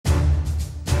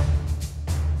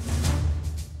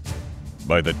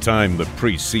By the time the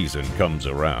preseason comes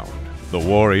around, the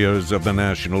Warriors of the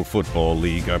National Football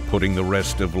League are putting the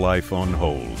rest of life on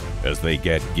hold as they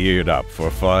get geared up for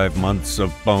 5 months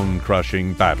of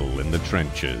bone-crushing battle in the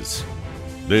trenches.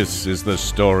 This is the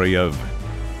story of,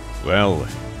 well,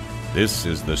 this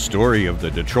is the story of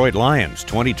the Detroit Lions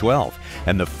 2012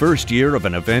 and the first year of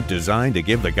an event designed to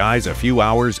give the guys a few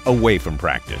hours away from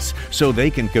practice so they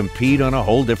can compete on a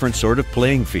whole different sort of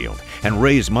playing field and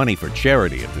raise money for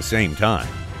charity at the same time.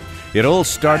 It all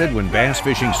started when bass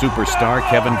fishing superstar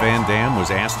Kevin Van Dam was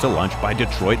asked to lunch by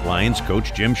Detroit Lions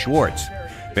coach Jim Schwartz.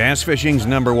 Bass fishing's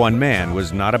 #1 man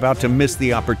was not about to miss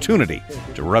the opportunity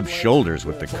to rub shoulders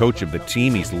with the coach of the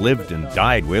team he's lived and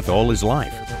died with all his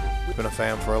life. We've been a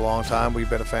fan for a long time. We've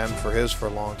been a fan for his for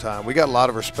a long time. We got a lot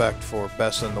of respect for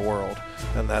best in the world,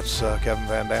 and that's Kevin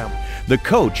Van Dam. The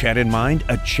coach had in mind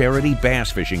a charity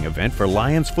bass fishing event for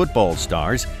Lions football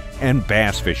stars and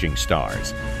bass fishing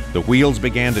stars. The wheels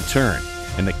began to turn,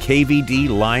 and the KVD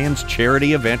Lions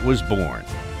charity event was born.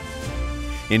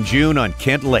 In June on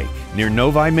Kent Lake, near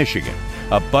Novi, Michigan,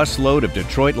 a busload of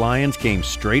Detroit Lions came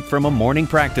straight from a morning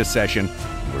practice session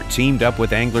and were teamed up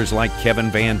with anglers like Kevin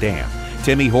Van Dam,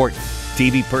 Timmy Horton,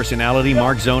 TV personality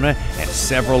Mark Zona, and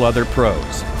several other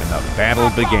pros, and the battle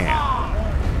began.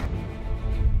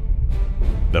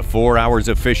 The 4 hours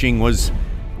of fishing was,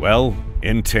 well,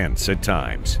 intense at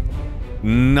times.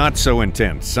 Not so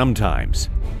intense sometimes.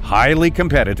 Highly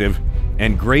competitive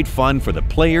and great fun for the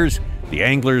players, the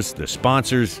anglers, the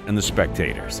sponsors, and the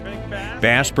spectators.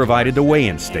 Bass provided the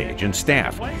weigh-in stage and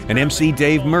staff, and MC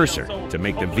Dave Mercer to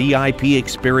make the VIP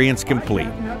experience complete.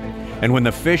 And when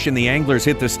the fish and the anglers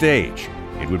hit the stage,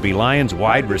 it would be Lions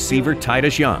wide receiver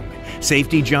Titus Young,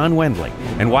 safety John Wendling,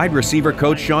 and wide receiver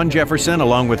coach Sean Jefferson,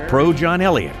 along with pro John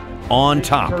Elliott, on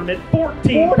top.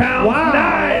 14 pounds,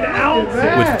 9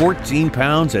 ounces. With 14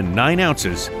 pounds and 9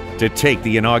 ounces to take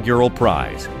the inaugural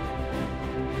prize.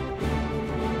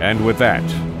 And with that,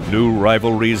 new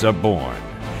rivalries are born,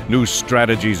 new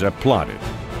strategies are plotted,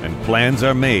 and plans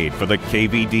are made for the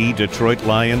KVD Detroit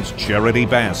Lions Charity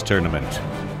Bass Tournament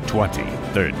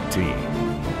 2013.